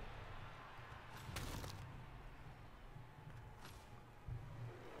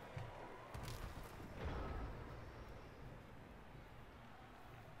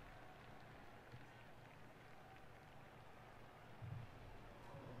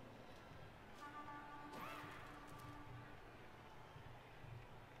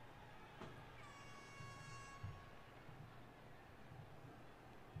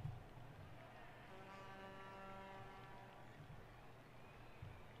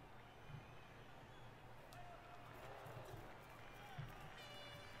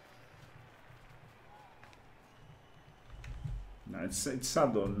 No, it's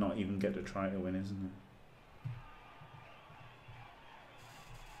sad though not even get to try to win, isn't it?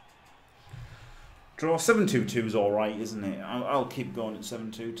 Draw 7-2-2 is alright, isn't it? I'll keep going at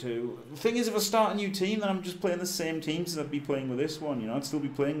 7-2-2. The thing is, if I start a new team, then I'm just playing the same teams as I'd be playing with this one, you know? I'd still be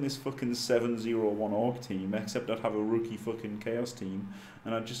playing this fucking 7-0-1 Orc team, except I'd have a rookie fucking Chaos team,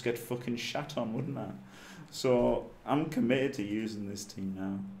 and I'd just get fucking shat on, wouldn't I? So, I'm committed to using this team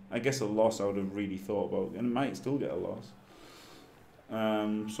now. I guess a loss I would have really thought about, and I might still get a loss.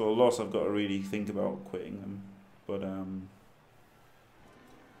 So a loss I've got to really think about quitting them, but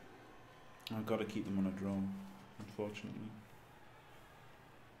I've got to keep them on a draw, unfortunately.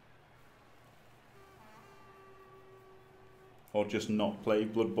 Or just not play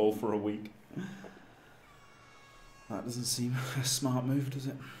Blood Bowl for a week. That doesn't seem a smart move, does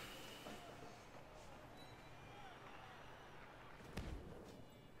it?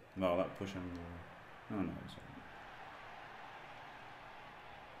 No, that push angle. Oh no, it's alright.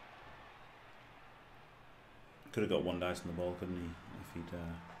 Could have got one dice on the ball, couldn't he?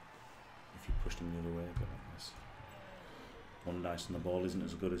 If he pushed him the other way, but I guess one dice on the ball isn't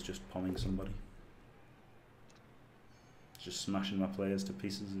as good as just palming somebody. Just smashing my players to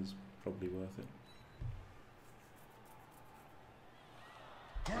pieces is probably worth it.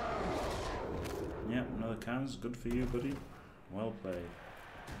 Yep, another cans. Good for you, buddy. Well played.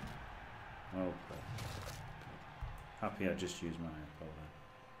 Well played. Happy I just used my iPod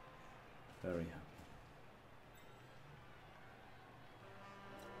there. Very happy.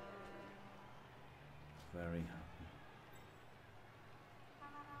 Very happy.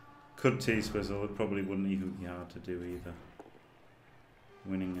 Could T-Swizzle, it probably wouldn't even be hard to do either.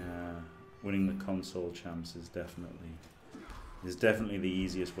 Winning the console champs is definitely the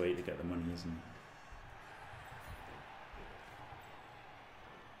easiest way to get the money, isn't it?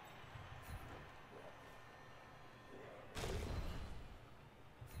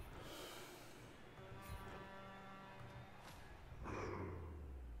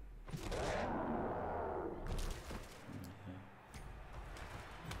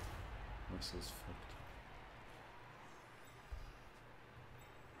 Russell's fucked.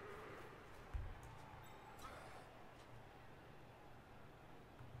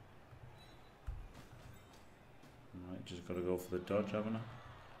 Right, just got to go for the dodge, haven't I?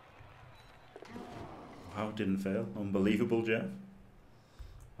 Wow, didn't fail. Unbelievable, Jeff.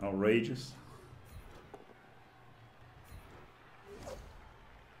 Outrageous.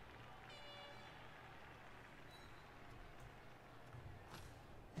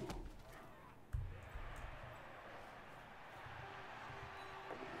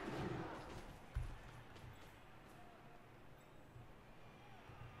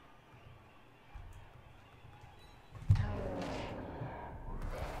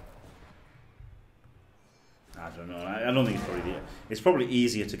 I don't know. I don't think it's probably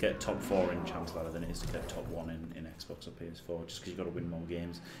easier to get top 4 in Champs Ladder than it is to get top 1 in Xbox or PS4, just because you've got to win more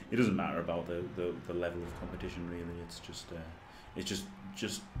games. It doesn't matter about the level of competition really. It's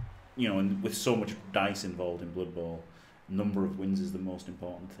just you know, and with so much dice involved in Blood Bowl, number of wins is the most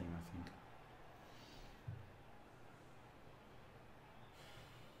important thing, I think.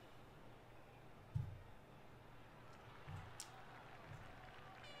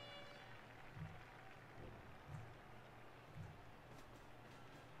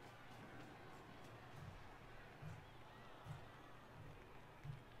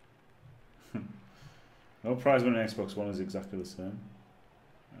 No prize winning Xbox One is exactly the same.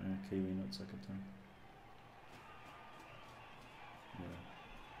 Kiwi Nut second time.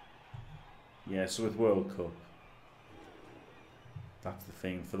 Yeah, so with World Cup, that's the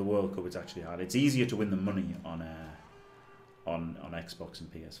thing. For the World Cup, it's actually hard. It's easier to win the money on Xbox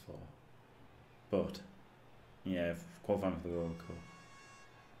and PS4, but yeah, qualifying for the World Cup.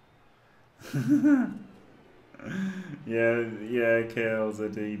 yeah,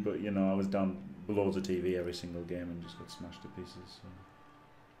 KLZD, but you know, I was down below the TV every single game and just got smashed to pieces. So.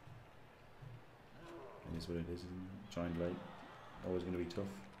 It is what it is, isn't it? Joined late, always going to be tough.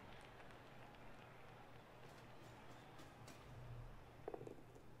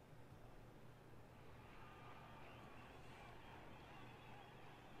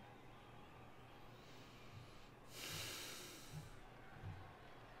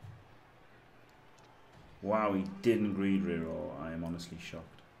 Wow, he didn't greed reroll. I am honestly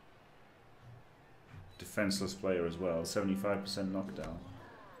shocked. Defenseless player as well. 75% knockdown.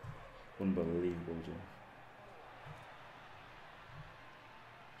 Unbelievable, Jeff.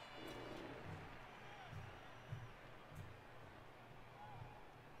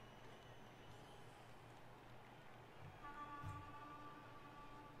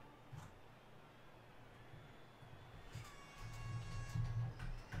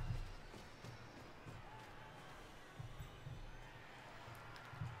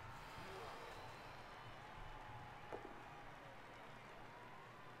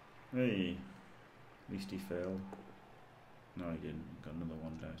 Hey, at least he failed. No, he didn't. He got another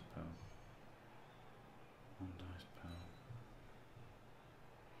 1 dice power. 1 dice power.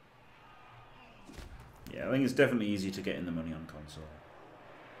 Yeah, I think it's definitely easier to get in the money on console.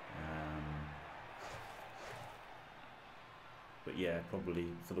 But yeah, probably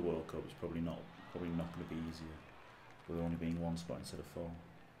for the World Cup, it's probably not going to be easier. With only being 1 spot instead of 4.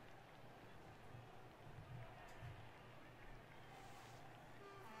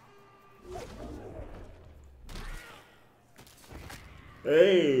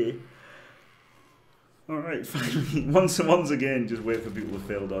 Hey! Alright, finally, once again, just wait for people to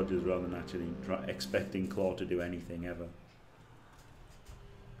fail dodges rather than actually expecting Claw to do anything ever.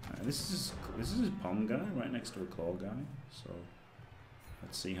 This is his Pong guy, right next to a Claw guy, so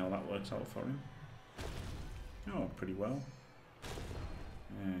let's see how that works out for him. Oh, pretty well.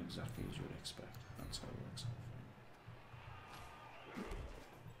 Yeah, exactly as you would expect. That's how it works out for him.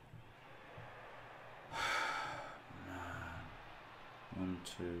 1,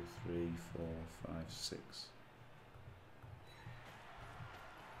 2, 3, 4, 5, 6.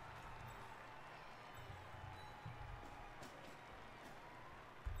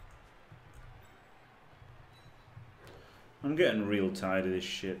 I'm getting real tired of this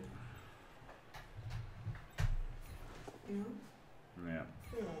shit. Yeah. Yeah.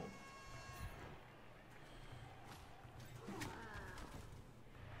 Yeah.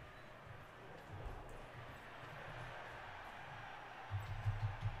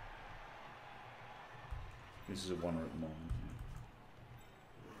 This is a 1 at the moment.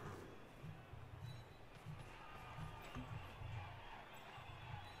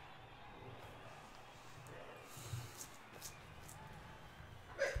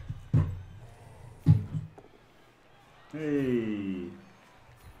 Hey.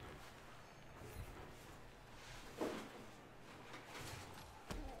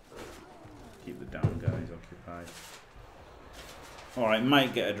 Keep the down guys occupied. Alright,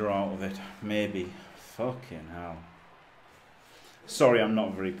 might get a draw out of it. Maybe. Fucking hell. Sorry, I'm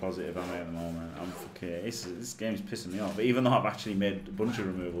not very positive am I at the moment. I'm fucking... This game's pissing me off. Even though I've actually made a bunch of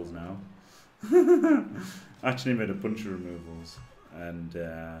removals now. Actually made a bunch of removals. And,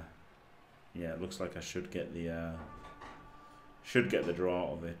 yeah, it looks like I should get the draw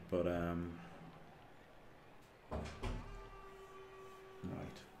out of it, but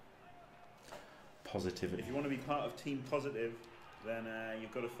right. Positive. If you want to be part of Team Positive, then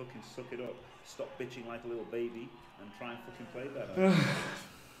you've got to fucking suck it up. Stop bitching like a little baby and try and fucking play better.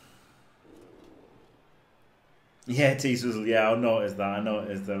 Yeah, T-Swizzle, yeah, I noticed that. I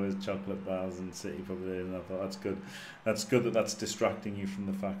noticed there was chocolate bars and City probably, and I thought that's good. That's good that that's distracting you from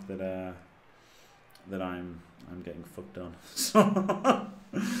the fact that that I'm getting fucked on. So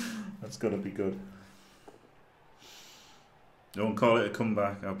that's got to be good. Don't call it a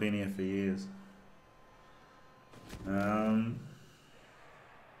comeback. I've been here for years. Oh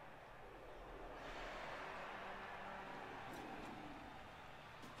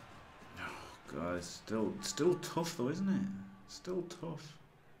God, it's still tough though, isn't it? Still tough.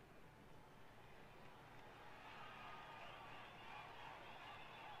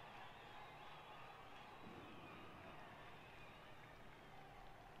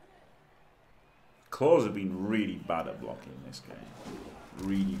 Claws have been really bad at blocking this game.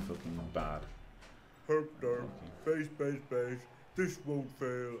 Really fucking bad. Herp derp, base, base, base. This won't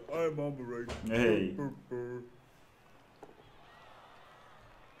fail. I'm on the right. Hey. Burp, burp.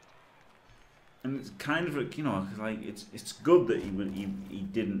 And it's kind of like, you know, like it's good that he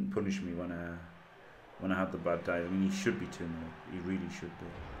didn't punish me when I had the bad die. I mean, he should be 2-0. He really should be.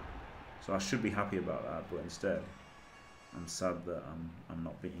 So I should be happy about that. But instead, I'm sad that I'm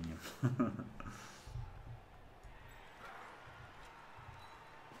not beating him.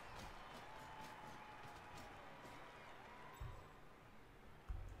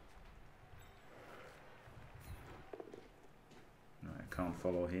 I can't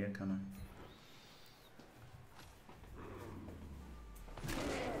follow here, can I?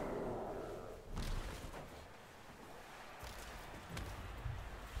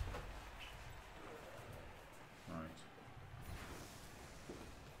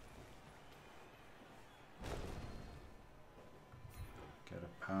 Get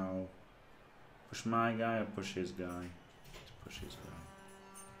a pow. Push my guy or push his guy? Let's push his guy.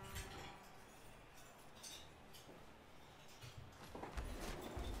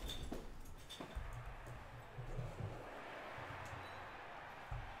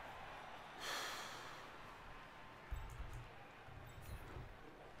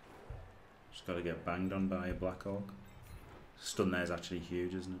 Just got to get banged on by a Black Orc. Stun there is actually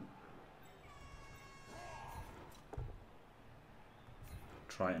huge, isn't it?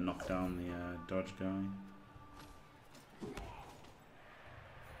 Try to knock down the dodge guy.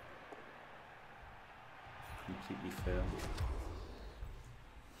 Completely fail.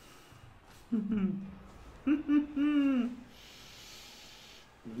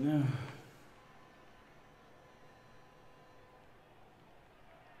 No.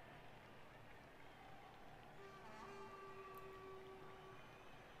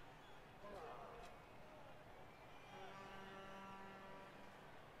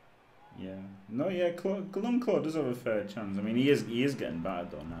 Yeah. No, yeah, Glunclaw does have a fair chance. I mean, he is getting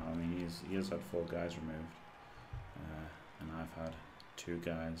battered though now. I mean, he has had 4 guys removed, and I've had 2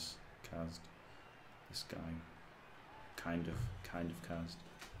 guys cast. This guy, kind of cast.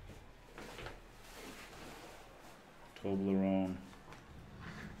 Toblerone.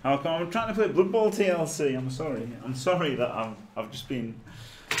 How come I'm trying to play Blood Bowl TLC? I'm sorry that I've just been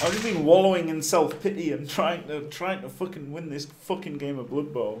wallowing in self-pity and trying to fucking win this fucking game of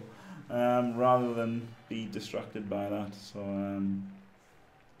Blood Bowl. Rather than be distracted by that, so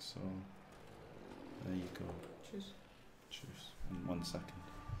there you go. Cheers. Cheers. In 1 second.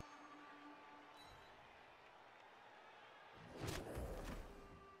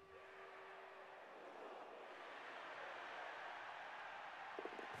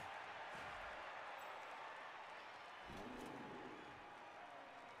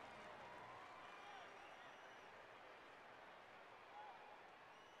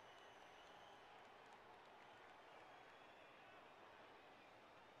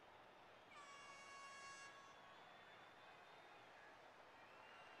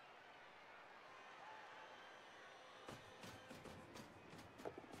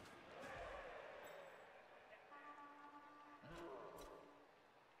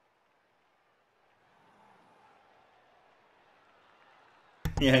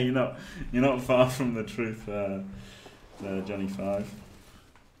 Yeah, you're not far from the truth, Johnny 5.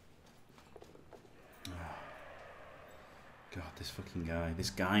 God, this fucking guy,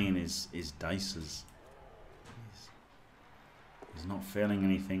 this guy in his dices, he's not failing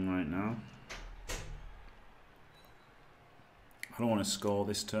anything right now. I don't want to score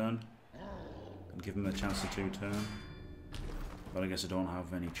this turn and give him a chance to 2 turn, but I guess I don't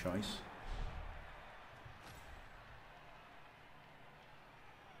have any choice.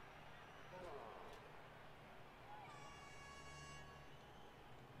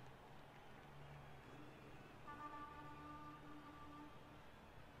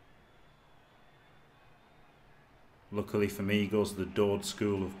 Luckily for me, he goes to the Dord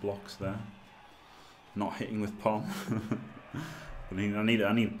school of blocks there. Not hitting with palm. But I need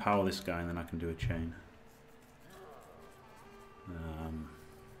to power this guy and then I can do a chain.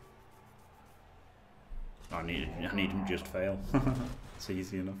 I need him to just fail. It's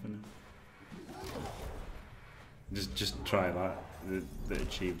easy enough, isn't it? Just try that. That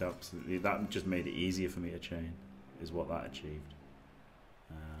achieved absolutely. That just made it easier for me to chain. Is what that achieved.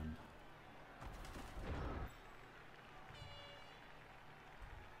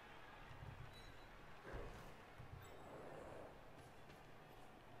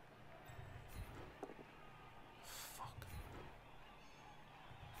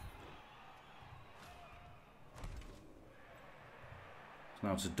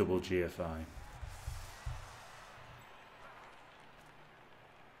 Now it's a double GFI.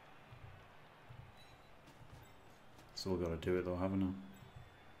 Still got to do it though, haven't I?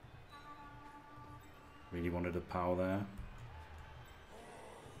 Really wanted a power there.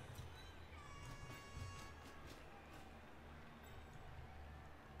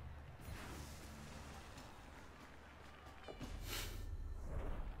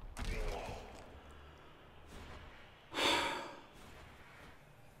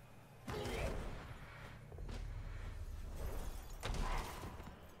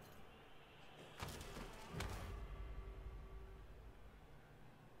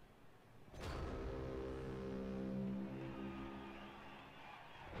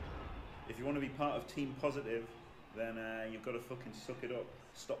 If you want to be part of Team Positive, then you've got to fucking suck it up.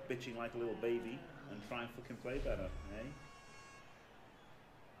 Stop bitching like a little baby and try and fucking play better, eh?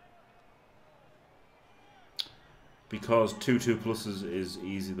 Because 2 2+ is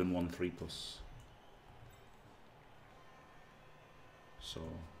easier than 1 3+. so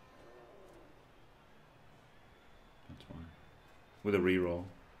that's why. With a reroll.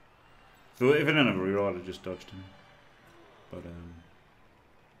 So if I didn't have a reroll, I'd have just dodged him. But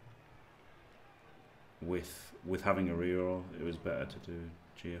with having a reroll, it was better to do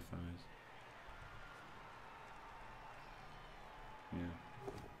GFIs. Yeah.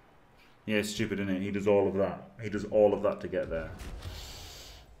 Yeah, it's stupid, isn't it? He does all of that. He does all of that to get there.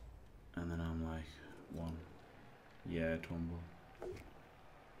 And then I'm like, 1. Yeah, tumble.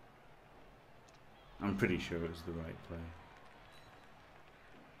 I'm pretty sure it was the right play.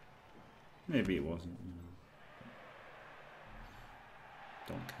 Maybe it wasn't, you know.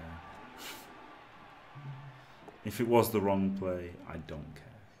 Don't care. If it was the wrong play, I don't care.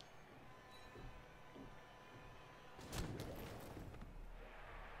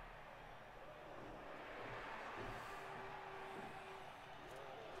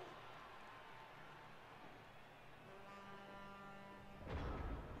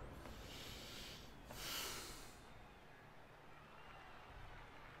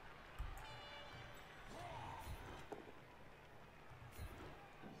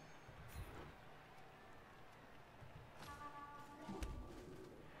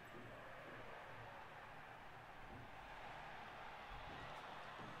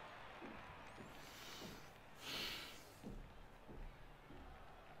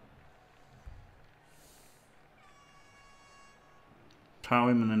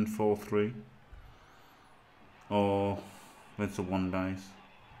 Power him and then 4-3. Or it's a 1 dice.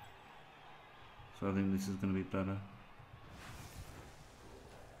 So I think this is going to be better.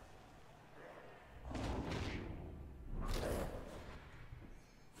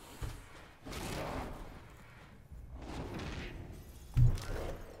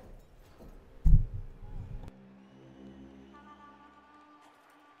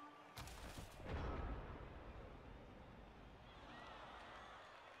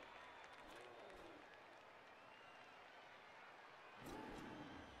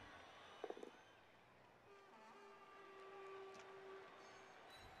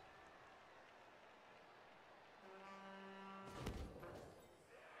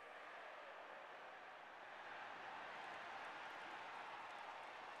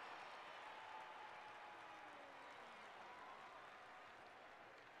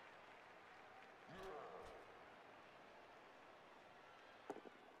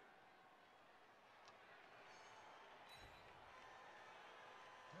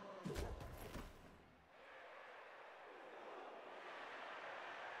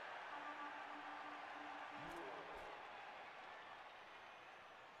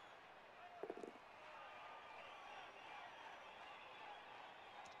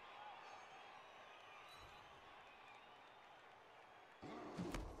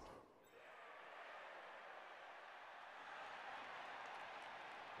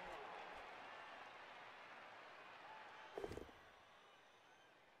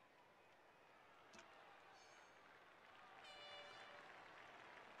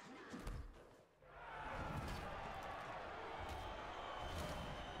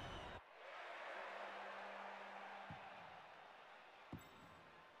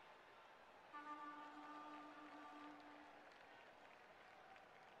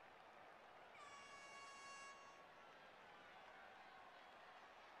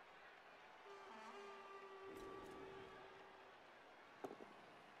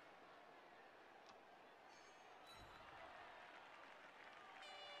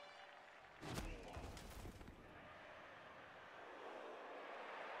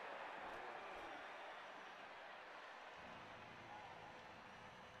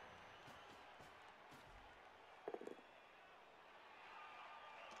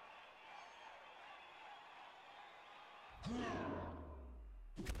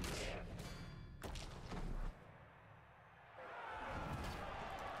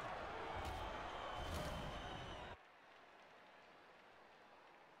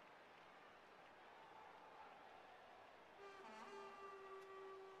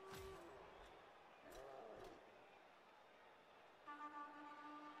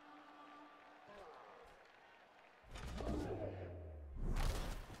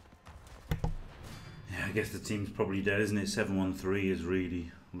 I guess the team's probably dead, isn't it? 7-1-3 is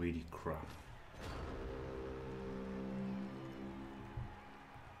really, really crap.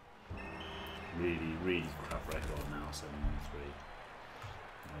 Really, really crap record now, 7-1-3.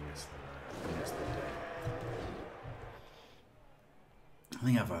 I guess they're dead. I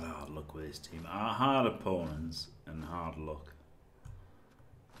think I've had hard luck with this team. Hard opponents and hard luck.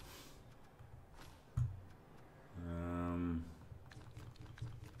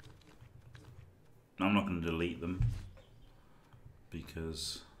 I'm not going to delete them because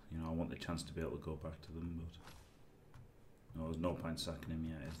because I want the chance to be able to go back to them. But there's no point sacking him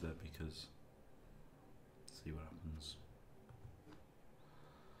yet, is there? Because see what happens.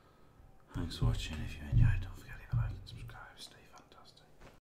 Thanks for watching. If you enjoyed, don't forget